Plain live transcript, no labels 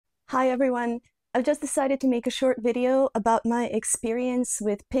Hi everyone! I've just decided to make a short video about my experience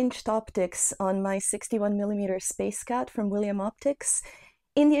with pinched optics on my 61mm SpaceCat from William Optics.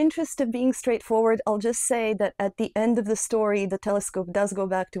 In the interest of being straightforward, I'll just say that at the end of the story, the telescope does go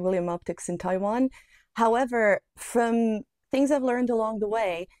back to William Optics in Taiwan. However, from things I've learned along the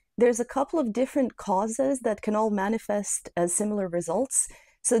way, there's a couple of different causes that can all manifest as similar results.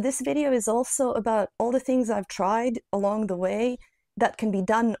 So this video is also about all the things I've tried along the way that can be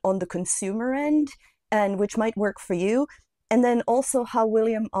done on the consumer end and which might work for you, and then also how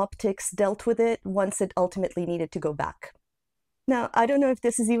William Optics dealt with it once it ultimately needed to go back. Now, I don't know if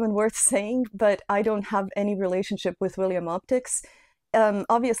this is even worth saying, but I don't have any relationship with William Optics.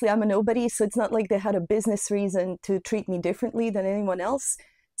 Obviously, I'm a nobody, so it's not like they had a business reason to treat me differently than anyone else.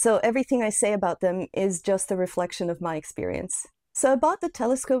 So everything I say about them is just a reflection of my experience. So I bought the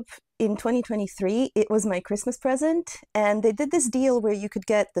telescope in 2023. It was my Christmas present, and they did this deal where you could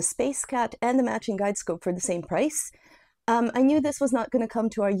get the SpaceCat and the matching guide scope for the same price. I knew this was not going to come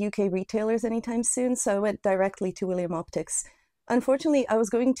to our UK retailers anytime soon, so I went directly to William Optics. Unfortunately, I was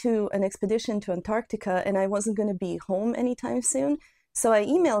going to an expedition to Antarctica, and I wasn't going to be home anytime soon, so I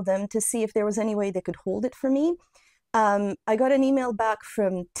emailed them to see if there was any way they could hold it for me. I got an email back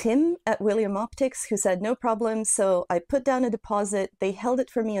from Tim at William Optics who said no problem, so I put down a deposit. They held it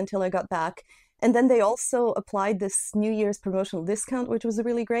for me until I got back, and then they also applied this New Year's promotional discount, which was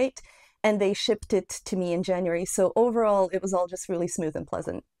really great, and they shipped it to me in January. So overall, it was all just really smooth and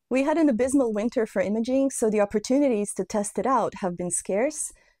pleasant. We had an abysmal winter for imaging, so the opportunities to test it out have been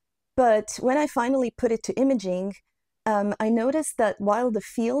scarce, but when I finally put it to imaging, I noticed that while the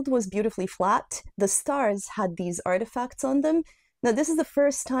field was beautifully flat, the stars had these artifacts on them. Now, this is the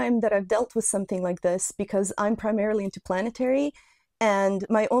first time that I've dealt with something like this because I'm primarily into planetary, and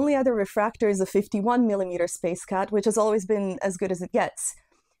my only other refractor is a 51mm SpaceCat, which has always been as good as it gets.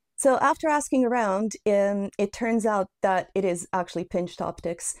 So after asking around, it turns out that it is actually pinched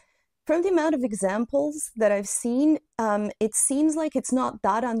optics. From the amount of examples that I've seen, it seems like it's not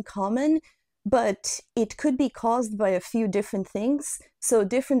that uncommon, but it could be caused by a few different things, so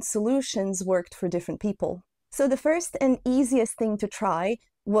different solutions worked for different people. So the first and easiest thing to try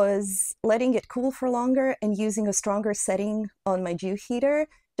was letting it cool for longer and using a stronger setting on my dew heater,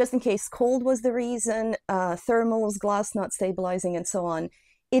 just in case cold was the reason, thermals, glass not stabilizing, and so on.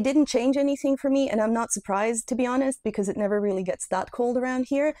 It didn't change anything for me, and I'm not surprised, to be honest, because it never really gets that cold around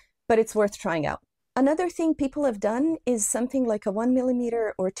here, but it's worth trying out. Another thing people have done is something like a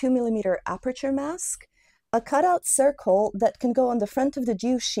 1mm or 2mm aperture mask, a cutout circle that can go on the front of the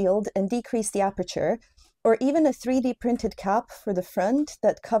dew shield and decrease the aperture, or even a 3D printed cap for the front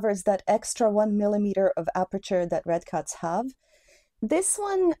that covers that extra 1mm of aperture that RedCats have. This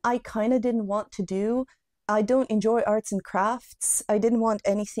one I kind of didn't want to do. I don't enjoy arts and crafts. I didn't want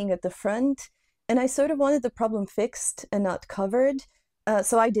anything at the front, and I sort of wanted the problem fixed and not covered,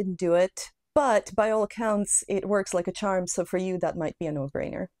 so I didn't do it. But by all accounts, it works like a charm, so for you, that might be a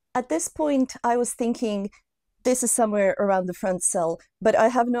no-brainer. At this point, I was thinking, this is somewhere around the front cell, but I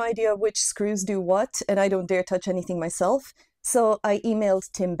have no idea which screws do what, and I don't dare touch anything myself, so I emailed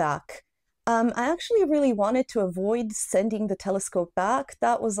Tim back. I actually really wanted to avoid sending the telescope back.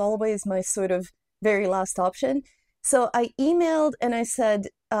 That was always my sort of very last option. So I emailed and I said,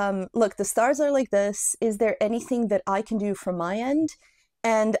 look, the stars are like this. Is there anything that I can do from my end?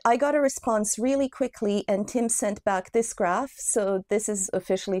 And I got a response really quickly, and Tim sent back this graph. So this is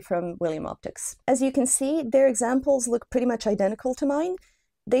officially from William Optics. As you can see, their examples look pretty much identical to mine.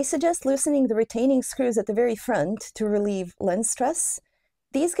 They suggest loosening the retaining screws at the very front to relieve lens stress.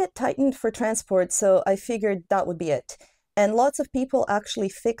 These get tightened for transport, so I figured that would be it. And lots of people actually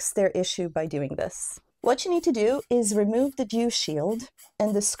fix their issue by doing this. What you need to do is remove the dew shield,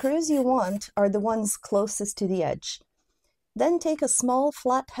 and the screws you want are the ones closest to the edge. Then take a small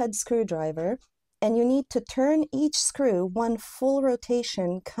flathead screwdriver, and you need to turn each screw one full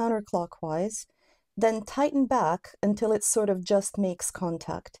rotation counterclockwise, then tighten back until it sort of just makes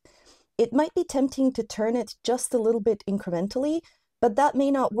contact. It might be tempting to turn it just a little bit incrementally, but that may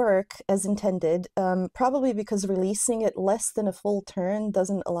not work as intended, probably because releasing it less than a full turn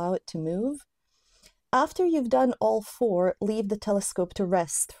doesn't allow it to move. After you've done all four, leave the telescope to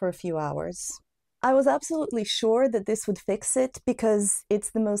rest for a few hours. I was absolutely sure that this would fix it because it's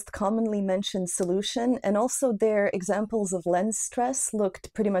the most commonly mentioned solution, and also their examples of lens stress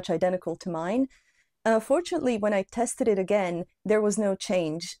looked pretty much identical to mine. Fortunately, when I tested it again, there was no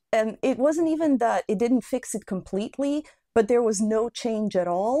change. And it wasn't even that it didn't fix it completely, but there was no change at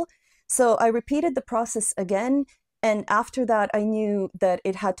all. So I repeated the process again, And after that, I knew that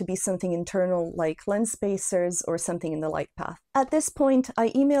it had to be something internal like lens spacers or something in the light path. At this point, I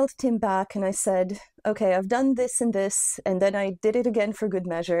emailed Tim back and I said, okay, I've done this and this, and then I did it again for good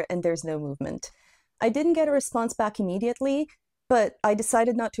measure, and there's no movement. I didn't get a response back immediately, but I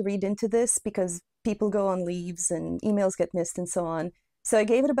decided not to read into this because people go on leaves and emails get missed and so on. So I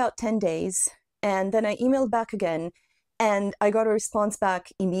gave it about 10 days, and then I emailed back again, and I got a response back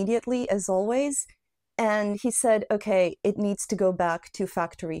immediately, as always. And he said, okay, it needs to go back to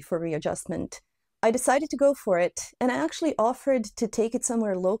factory for readjustment. I decided to go for it, and I actually offered to take it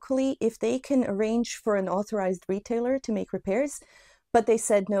somewhere locally if they can arrange for an authorized retailer to make repairs. But they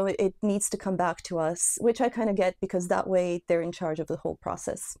said, no, it needs to come back to us, which I kind of get because that way they're in charge of the whole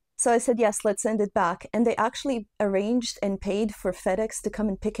process. So I said, yes, let's send it back. And they actually arranged and paid for FedEx to come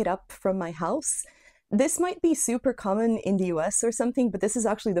and pick it up from my house. This might be super common in the US or something, but this is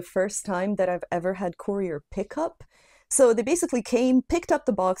actually the first time that I've ever had courier pickup. So they basically came, picked up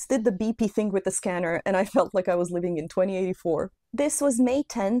the box, did the beepy thing with the scanner, and I felt like I was living in 2084. This was May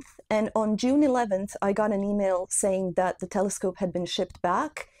 10th, and on June 11th, I got an email saying that the telescope had been shipped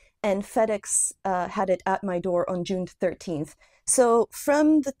back, and FedEx had it at my door on June 13th. So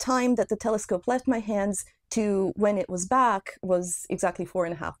from the time that the telescope left my hands to when it was back was exactly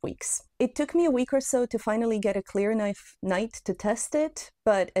 4.5 weeks. It took me a week or so to finally get a clear enough night to test it,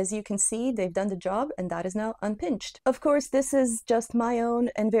 but as you can see, they've done the job and that is now unpinched. Of course, this is just my own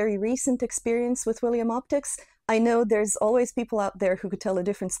and very recent experience with William Optics. I know there's always people out there who could tell a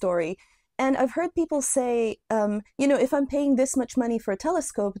different story. And I've heard people say, you know, if I'm paying this much money for a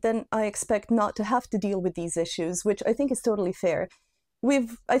telescope, then I expect not to have to deal with these issues, which I think is totally fair.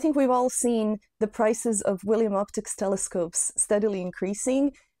 I think we've all seen the prices of William Optics telescopes steadily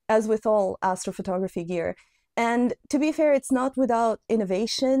increasing, as with all astrophotography gear. And to be fair, it's not without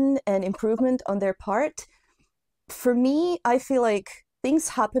innovation and improvement on their part. For me, I feel like things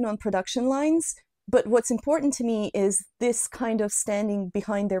happen on production lines, but what's important to me is this kind of standing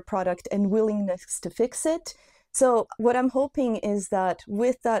behind their product and willingness to fix it. So what I'm hoping is that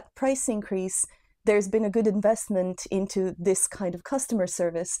with that price increase, there's been a good investment into this kind of customer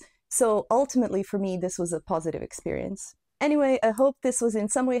service. So ultimately, for me, this was a positive experience. Anyway, I hope this was in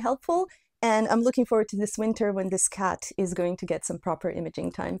some way helpful, and I'm looking forward to this winter when this cat is going to get some proper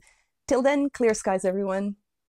imaging time. Till then, clear skies, everyone.